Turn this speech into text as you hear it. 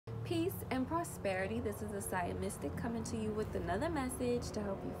Peace and prosperity. This is a Science Mystic coming to you with another message to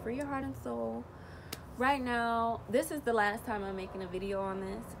help you free your heart and soul. Right now, this is the last time I'm making a video on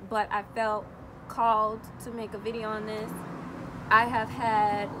this, but I felt called to make a video on this. I have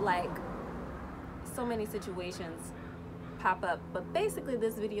had like so many situations pop up, but basically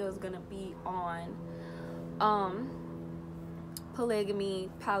this video is going to be on polygamy,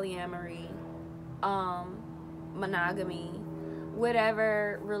 polyamory, monogamy,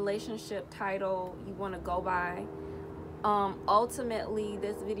 whatever relationship title you want to go by. Ultimately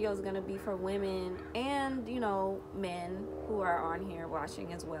this video is going to be for women and, you know, men who are on here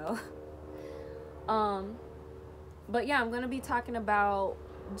watching as well. But yeah, I'm going to be talking about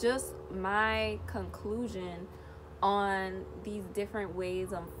just my conclusion on these different ways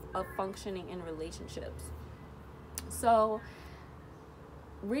of functioning in relationships. So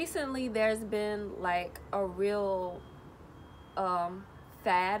recently there's been like a real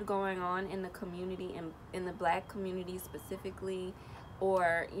fad going on in the community, in the Black community specifically,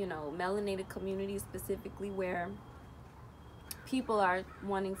 or, you know, melanated community specifically, where people are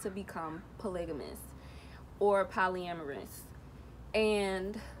wanting to become polygamous or polyamorous.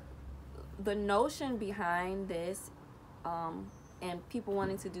 And the notion behind this and people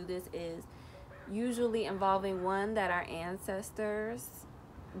wanting to do this is usually involving, one, that our ancestors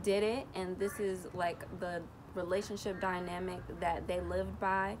did it, and this is like the relationship dynamic that they lived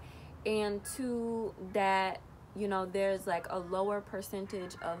by, and two, that, you know, there's like a lower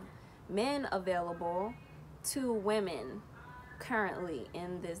percentage of men available to women currently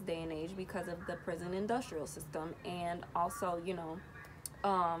in this day and age because of the prison industrial system, and also, you know,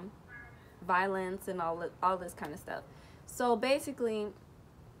 violence and all this kind of stuff. So basically,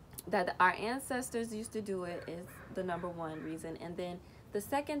 that our ancestors used to do it is the number one reason. And then the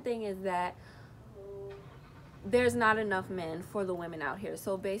second thing is that there's not enough men for the women out here.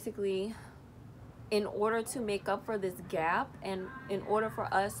 So basically, in order to make up for this gap, and in order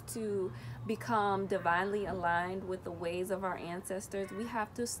for us to become divinely aligned with the ways of our ancestors, we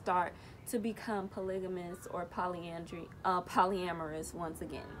have to start to become polygamous or polyamorous once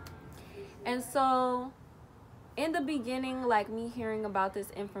again. And so in the beginning, like, me hearing about this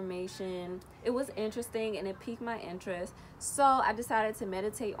information, it was interesting and it piqued my interest. So I decided to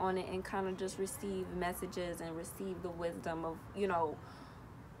meditate on it and kind of just receive messages and receive the wisdom of, you know,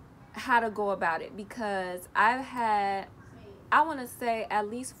 how to go about it. Because I've had, I want to say, at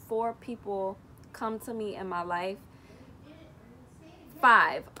least 4 people come to me in my life.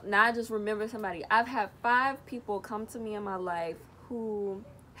 5. Now I just remember somebody. I've had 5 people come to me in my life who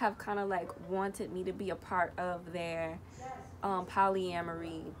have kind of like wanted me to be a part of their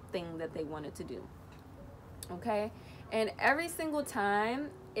polyamory thing that they wanted to do. Okay, and every single time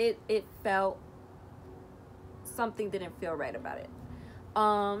it felt, something didn't feel right about it,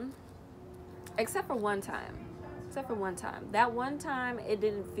 except for one time. That one time it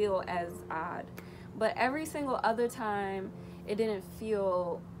didn't feel as odd, but every single other time it didn't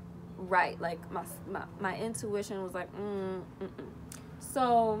feel right. Like my intuition was like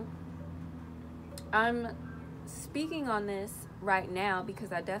So I'm speaking on this right now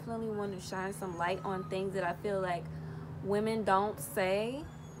because I definitely want to shine some light on things that I feel like women don't say,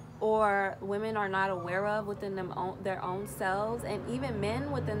 or women are not aware of within their own selves, and even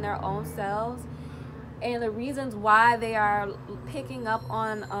men within their own selves, and the reasons why they are picking up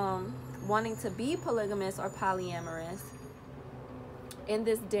on wanting to be polygamous or polyamorous in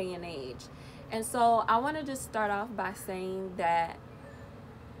this day and age. And so I want to just start off by saying that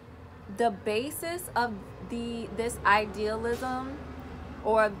the basis of this idealism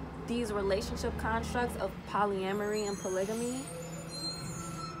or these relationship constructs of polyamory and polygamy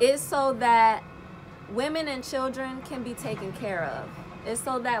is so that women and children can be taken care of. It's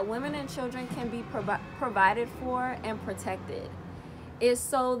so that women and children can be provided for and protected. It's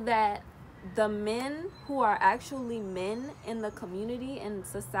so that the men who are actually men in the community and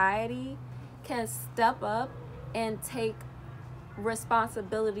society can step up and take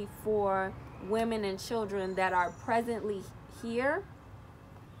responsibility for women and children that are presently here,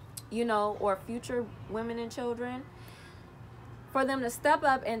 you know, or future women and children, for them to step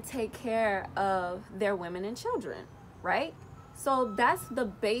up and take care of their women and children, right? So that's the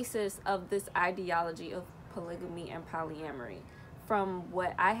basis of this ideology of polygamy and polyamory, from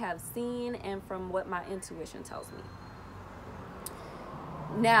what I have seen and from what my intuition tells me.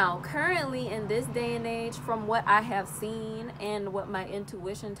 Now, currently in this day and age, from what I have seen and what my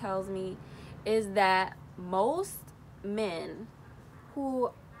intuition tells me, is that most men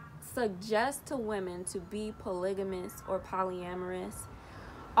who suggest to women to be polygamous or polyamorous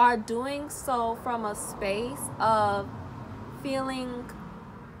are doing so from a space of feeling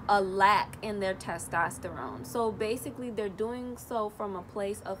a lack in their testosterone. So basically they're doing so from a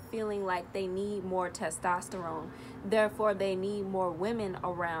place of feeling like they need more testosterone. Therefore, they need more women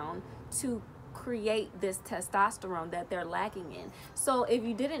around to create this testosterone that they're lacking in. So if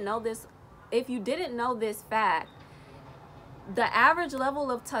you didn't know this fact, the average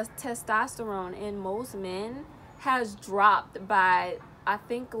level of testosterone in most men has dropped by, I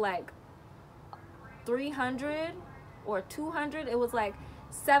think, like 300 or 200. It was like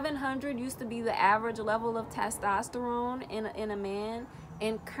 700 used to be the average level of testosterone in a man,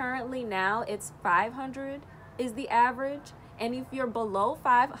 and currently now it's 500 is the average. And if you're below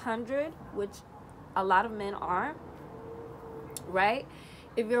 500, which a lot of men are, right?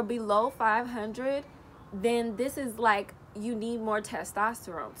 If you're below 500, then this is like you need more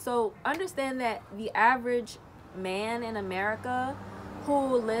testosterone. So understand that the average man in America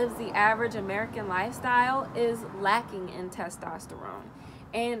who lives the average American lifestyle is lacking in testosterone.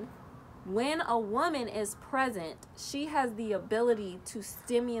 And when a woman is present, she has the ability to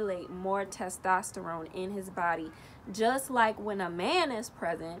stimulate more testosterone in his body. Just like when a man is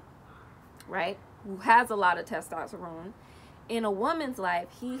present, right, who has a lot of testosterone, in a woman's life,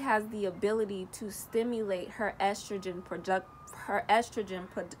 he has the ability to stimulate her estrogen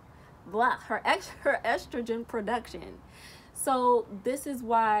production. So this is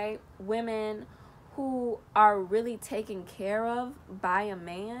why women who are really taken care of by a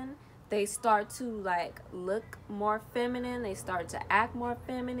man, they start to like look more feminine. They start to act more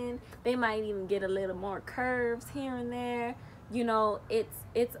feminine. They might even get a little more curves here and there. You know,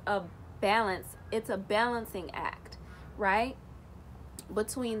 it's a balance. It's a balancing act, right,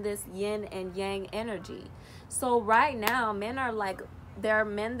 between this yin and yang energy. So right now, there are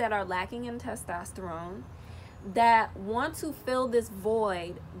men that are lacking in testosterone that want to fill this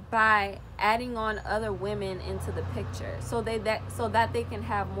void by adding on other women into the picture so that they can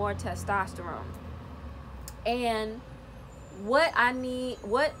have more testosterone. And what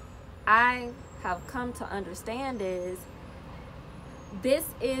I have come to understand is this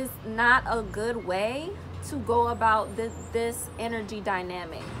is not a good way to go about this energy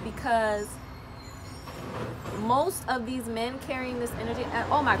dynamic, because most of these men carrying this energy,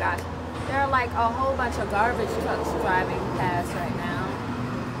 and oh my gosh, there are like a whole bunch of garbage trucks driving past right now.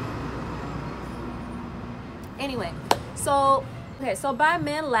 Anyway, so by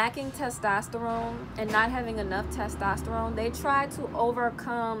men lacking testosterone and not having enough testosterone, they try to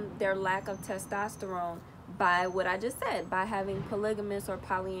overcome their lack of testosterone by what I just said, by having polygamous or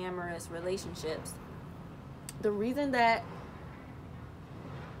polyamorous relationships. The reason that,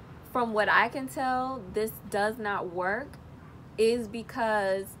 from what I can tell, this does not work is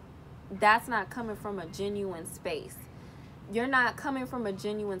because that's not coming from a genuine space. You're not coming from a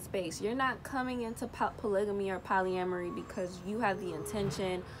genuine space. You're not coming into polygamy or polyamory because you have the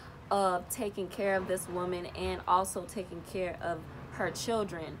intention of taking care of this woman and also taking care of her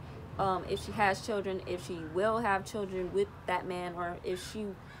children. If she has children, if she will have children with that man, or if she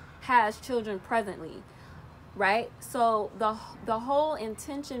has children presently, right? So the whole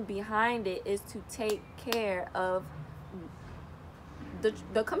intention behind it is to take care of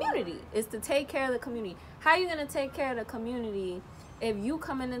the community, is to take care of the community. How are you going to take care of the community if you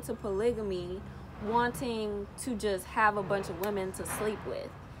coming into polygamy wanting to just have a bunch of women to sleep with,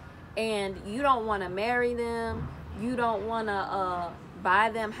 and you don't want to marry them, you don't want to buy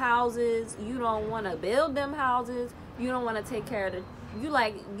them houses, you don't want to build them houses, you don't want to take care of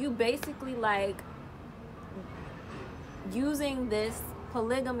you basically like using this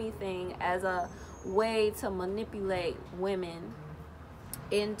polygamy thing as a way to manipulate women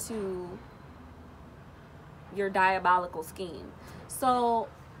into your diabolical scheme. So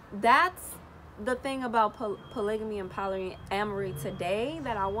that's the thing about polygamy and polyamory today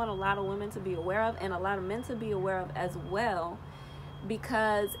that I want a lot of women to be aware of, and a lot of men to be aware of as well,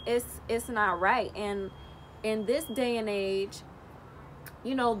 because it's not right. And in this day and age,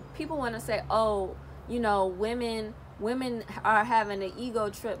 you know, people want to say, oh, you know, women are having an ego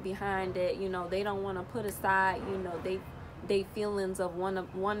trip behind it. You know, they don't want to put aside, you know, they feelings of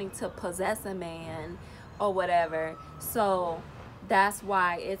wanting to possess a man or whatever. So that's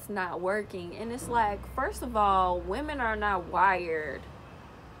why it's not working. And it's like, first of all, women are wired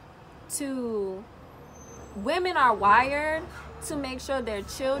to make sure their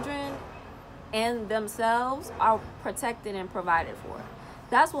children and themselves are protected and provided for.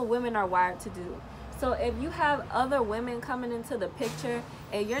 That's what women are wired to do. So if you have other women coming into the picture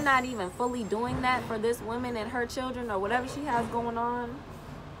and you're not even fully doing that for this woman and her children or whatever she has going on,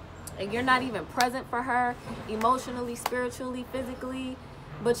 and you're not even present for her emotionally, spiritually, physically,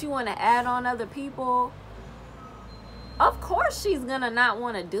 but you want to add on other people, of course she's gonna not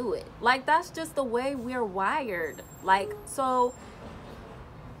want to do it. Like, that's just the way we're wired. Like, so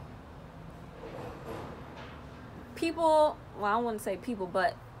people, well, I wouldn't say people,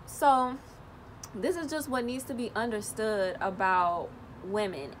 but so this is just what needs to be understood about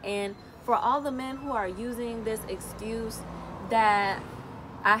women. And for all the men who are using this excuse that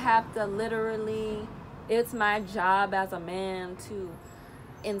I have to literally, it's my job as a man to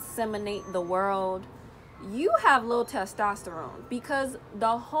inseminate the world, you have low testosterone, because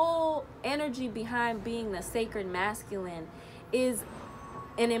the whole energy behind being the sacred masculine is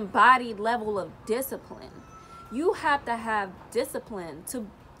an embodied level of discipline. You have to have discipline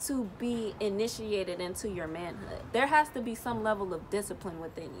to be initiated into your manhood. There has to be some level of discipline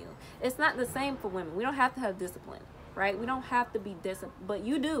within you. It's not the same for women. We don't have to have discipline, right? We don't have to be disciplined, but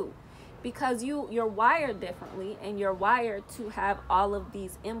you do, because you're wired differently, and you're wired to have all of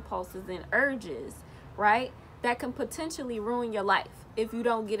these impulses and urges, right, that can potentially ruin your life if you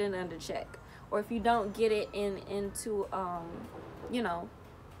don't get it under check, or if you don't get it into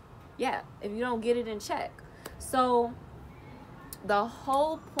if you don't get it in check. So the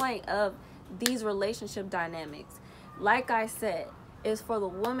whole point of these relationship dynamics, like I said, is for the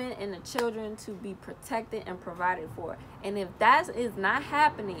woman and the children to be protected and provided for. And if that is not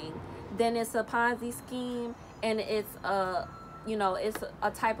happening, then it's a Ponzi scheme, and it's it's a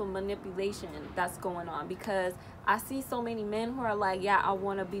type of manipulation that's going on. Because I see so many men who are like, yeah, I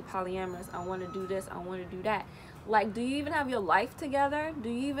want to be polyamorous, I want to do this, I want to do that. Like, do you even have your life together?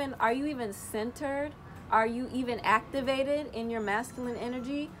 Are you even centered? Are you even activated in your masculine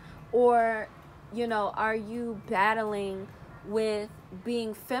energy? Or, are you battling with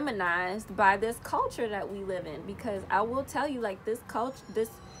being feminized by this culture that we live in? Because I will tell you, like, this culture, this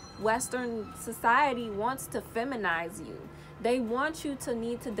Western society wants to feminize you. They want you to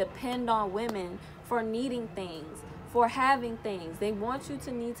need to depend on women for needing things, for having things. They want you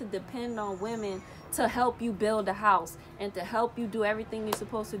to need to depend on women to help you build a house and to help you do everything you're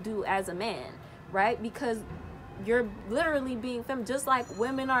supposed to do as a man, right? Because you're literally being feminine, just like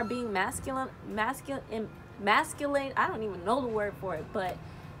women are being masculine. I don't even know the word for it, but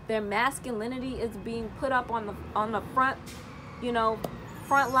their masculinity is being put up on the front,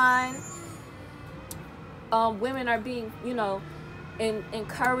 front line. Women are being,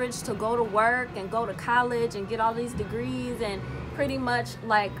 encouraged to go to work and go to college and get all these degrees and pretty much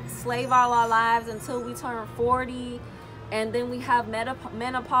like slave all our lives until we turn 40, and then we have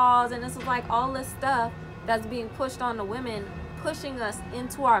menopause, and this is like all this stuff that's being pushed on the women, pushing us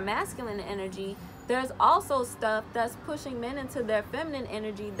into our masculine energy. There's also stuff that's pushing men into their feminine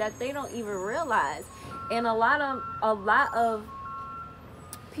energy that they don't even realize. And a lot of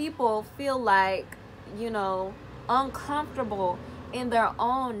people feel like, uncomfortable in their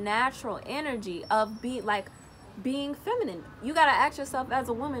own natural energy of being feminine. You got to ask yourself, as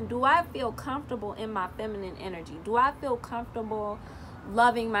a woman, do I feel comfortable in my feminine energy? Do I feel comfortable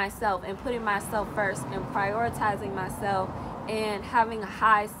loving myself and putting myself first and prioritizing myself and having a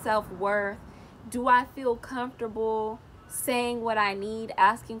high self-worth? Do I feel comfortable saying what I need,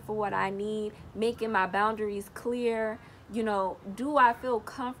 asking for what I need, making my boundaries clear? Do I feel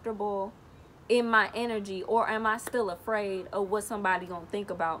comfortable in my energy, or am I still afraid of what somebody gonna think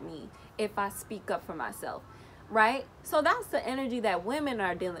about me if I speak up for myself, right? So that's the energy that women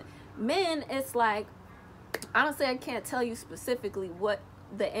are dealing. Men, it's like, honestly, I can't tell you specifically what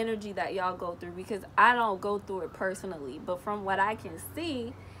the energy that y'all go through, because I don't go through it personally. But from what I can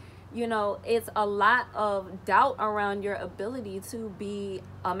see, it's a lot of doubt around your ability to be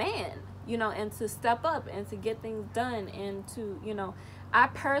a man, and to step up and to get things done, and to,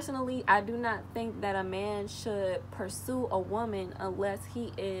 I do not think that a man should pursue a woman unless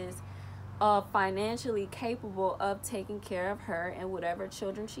he is financially capable of taking care of her and whatever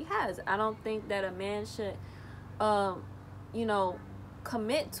children she has. I don't think that a man should,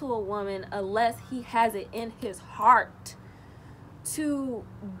 commit to a woman unless he has it in his heart to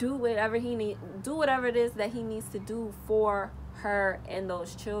do whatever it is that he needs to do for her and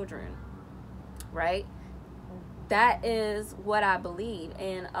those children, right? That is what I believe.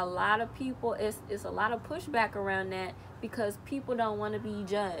 And a lot of people, it's a lot of pushback around that, because people don't want to be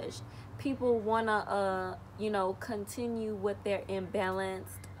judged. People want to continue with their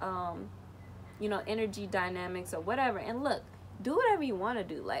imbalanced energy dynamics or whatever. And look, do whatever you want to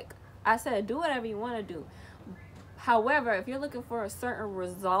do. Like I said, do whatever you want to do. However, if you're looking for a certain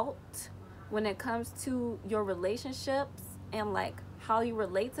result when it comes to your relationships and like how you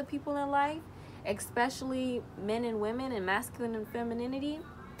relate to people in life, especially men and women and masculine and femininity,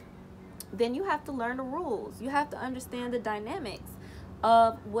 then you have to learn the rules. You have to understand the dynamics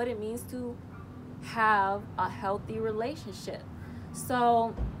of what it means to have a healthy relationship.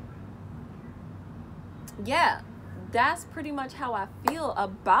 So yeah, that's pretty much how I feel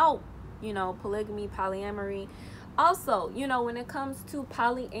about, you know, polygamy, polyamory. Also, you know, when it comes to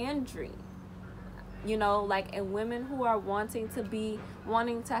polyandry, you know, like, and women who are wanting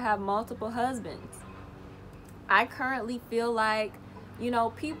to have multiple husbands, I currently feel like, you know,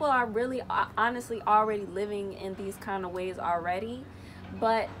 people are really honestly already living in these kind of ways already,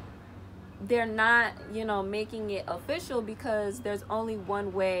 but they're not, you know, making it official because there's only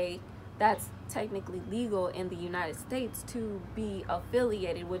one way that's technically legal in the United States to be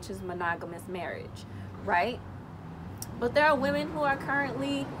affiliated, which is monogamous marriage, right? But there are women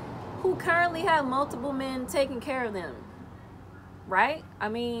who currently have multiple men taking care of them, right? I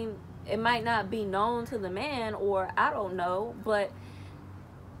mean, it might not be known to the man, or I don't know, but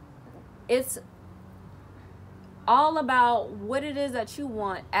it's all about what it is that you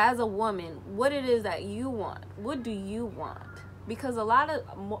want as a woman, what it is that you want. What do you want? Because a lot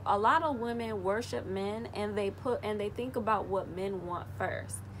of women worship men, and they think about what men want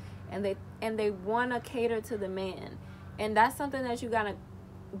first, and they want to cater to the man, and that's something that you gotta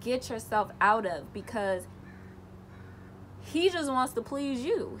get yourself out of, because he just wants to please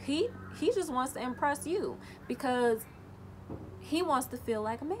you. He just wants to impress you, because he wants to feel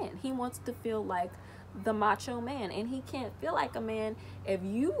like a man. He wants to feel like the macho man, and he can't feel like a man if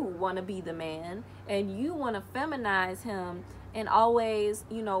you want to be the man and you want to feminize him and always,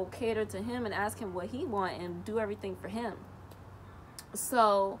 you know, cater to him and ask him what he wants and do everything for him.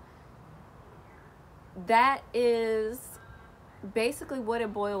 So that is basically what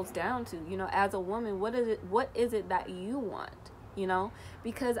it boils down to. You know, as a woman, what is it that you want? You know,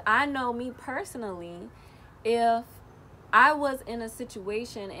 because I know, me personally, if I was in a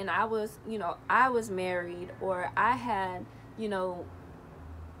situation and I was married, or I had, you know,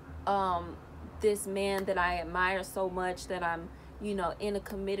 this man that I admire so much that I'm, you know, in a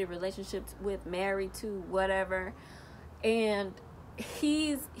committed relationship with, married to, whatever, and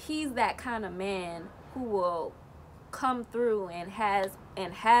he's that kind of man who will come through and has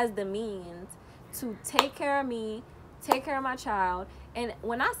the means to take care of me, take care of my child. And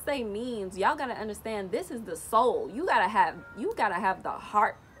when I say means, y'all gotta understand, this is the soul. You gotta have the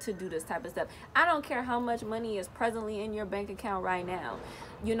heart to do this type of stuff. I don't care how much money is presently in your bank account right now.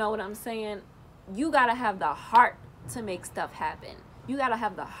 You know what I'm saying? You gotta have the heart to make stuff happen. You gotta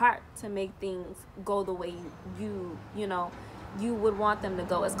have the heart to make things go the way you would want them to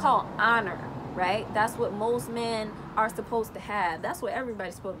go. It's called honor, right? That's what most men are supposed to have. That's what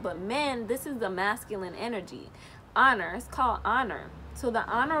everybody's supposed to. But men, this is the masculine energy. Honor. It's called honor. So the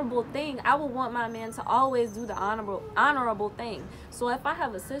honorable thing, I would want my man to always do the honorable thing. So if I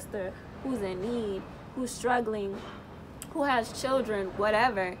have a sister who's in need, who's struggling, who has children,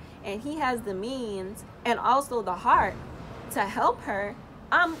 whatever, and he has the means and also the heart to help her,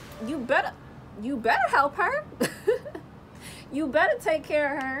 you better help her. You better take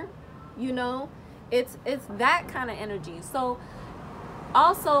care of her. You know, it's that kind of energy. So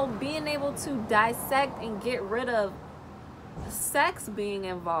also being able to dissect and get rid of sex being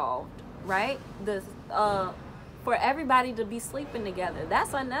involved, right? For everybody to be sleeping together,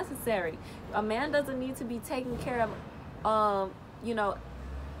 that's unnecessary. A man doesn't need to be taking care of you know,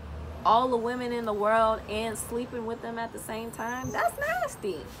 all the women in the world and sleeping with them at the same time. That's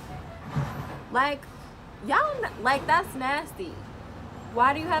nasty. Like, y'all, like, that's nasty.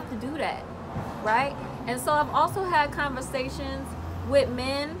 Why do you have to do that, right? And so I've also had conversations with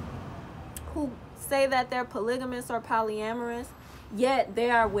men who say that they're polygamous or polyamorous, yet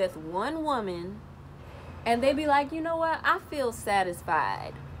they are with one woman, and they be like, you know what, I feel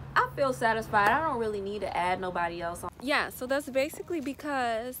satisfied. I don't really need to add nobody else on. Yeah, so that's basically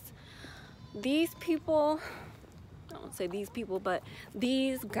because these people, I don't say these people, but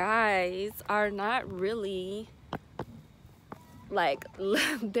these guys are not really, like,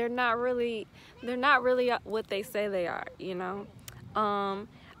 they're not really what they say they are, you know?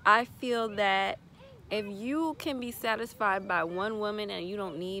 I feel that if you can be satisfied by one woman and you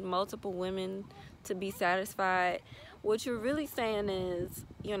don't need multiple women to be satisfied, what you're really saying is,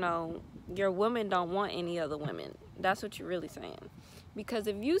 you know, your woman don't want any other women. That's what you're really saying. Because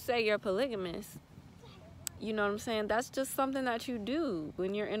if you say you're polygamous, you know what I'm saying, that's just something that you do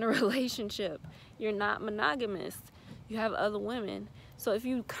when you're in a relationship. You're not monogamous. You have other women. So if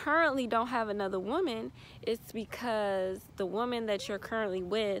you currently don't have another woman, it's because the woman that you're currently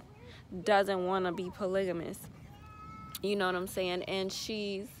with doesn't want to be polygamous. You know what I'm saying? And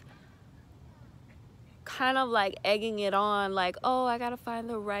she's kind of like egging it on, like, oh, I gotta find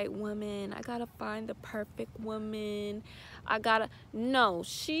the right woman, I gotta find the perfect woman, I gotta, no,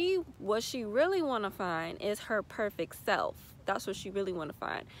 what she really want to find is her perfect self. That's what she really want to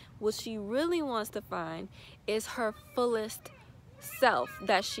find. What she really wants to find is her fullest self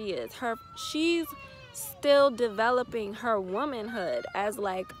that she is. She's still developing her womanhood as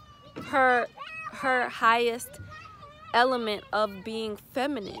like her highest element of being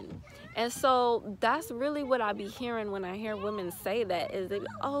feminine. And so that's really what I be hearing when I hear women say that, is that,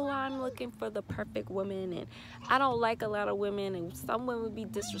 oh, I'm looking for the perfect woman, and I don't like a lot of women, and some women would be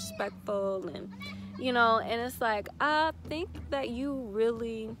disrespectful, and you know, and it's like, I think that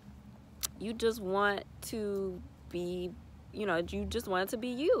you just want to be, you know, you just want it to be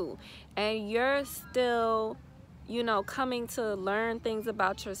you, and you're still, you know, coming to learn things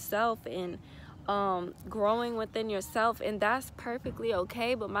about yourself and growing within yourself, and that's perfectly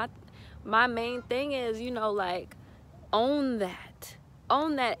okay. But my main thing is, you know, like, own that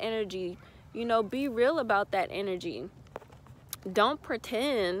energy, you know, be real about that energy. Don't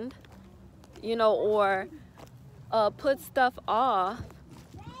pretend, you know, or put stuff off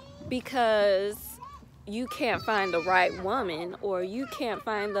because you can't find the right woman, or you can't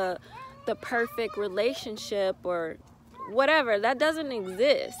find the perfect relationship or whatever. That doesn't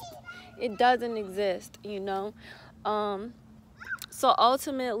exist. It doesn't exist, you know. So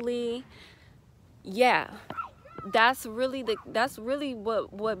ultimately, yeah, that's really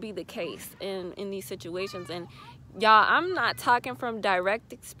what be the case in these situations. And y'all, I'm not talking from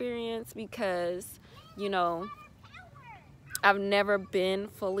direct experience because, you know, I've never been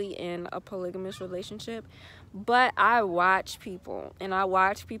fully in a polygamous relationship, but I watch people, and I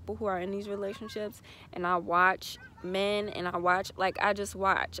watch people who are in these relationships, and I watch men, and I just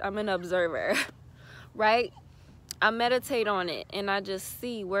watch. I'm an observer, right? I meditate on it, and I just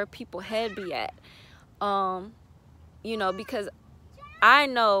see where people head be at, you know, because I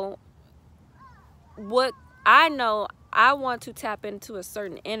know I want to tap into a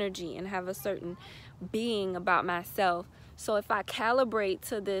certain energy and have a certain being about myself. So if I calibrate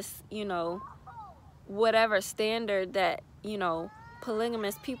to this, you know, whatever standard that, you know,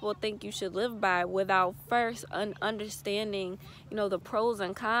 polygamous people think you should live by, without first understanding, you know, the pros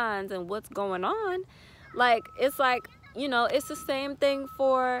and cons and what's going on, like, it's like, you know, it's the same thing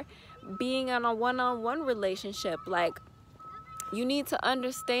for being in a one-on-one relationship. Like, you need to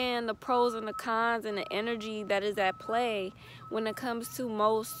understand the pros and the cons and the energy that is at play when it comes to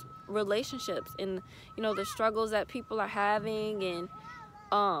most relationships, and, you know, the struggles that people are having, and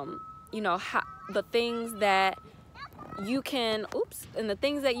you know, the things that you can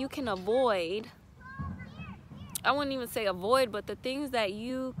avoid. I wouldn't even say avoid, but the things that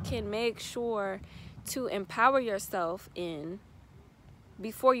you can make sure to empower yourself in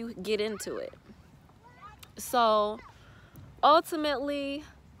before you get into it. So ultimately,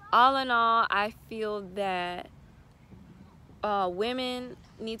 all in all, I feel that women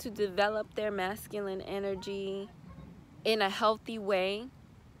need to develop their masculine energy in a healthy way,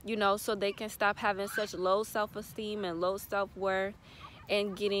 you know, so they can stop having such low self-esteem and low self-worth,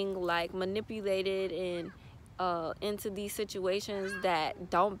 and getting like manipulated and into these situations that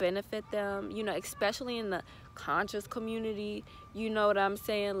don't benefit them, you know, especially in the conscious community. You know what I'm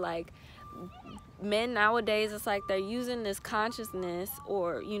saying? Like, men nowadays, it's like they're using this consciousness,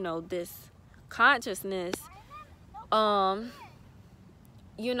 or, you know, this consciousness,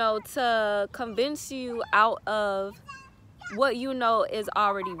 you know, to convince you out of what you know is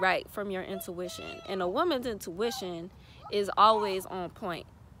already right from your intuition. And a woman's intuition is always on point,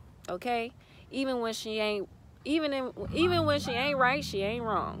 okay? Even when she ain't right, she ain't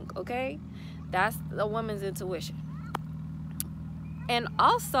wrong, okay? That's the woman's intuition. And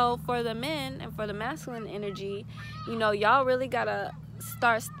also for the men and for the masculine energy, you know, y'all really gotta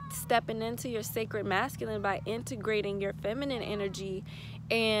start stepping into your sacred masculine by integrating your feminine energy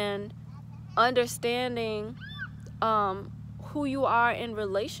and understanding who you are in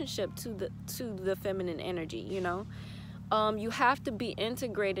relationship to the feminine energy, you know. You have to be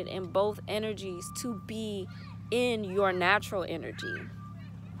integrated in both energies to be in your natural energy.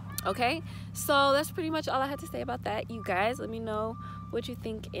 Okay, so that's pretty much all I had to say about that. You guys, let me know what you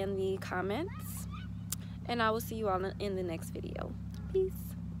think in the comments, and I will see you all in the next video. Peace.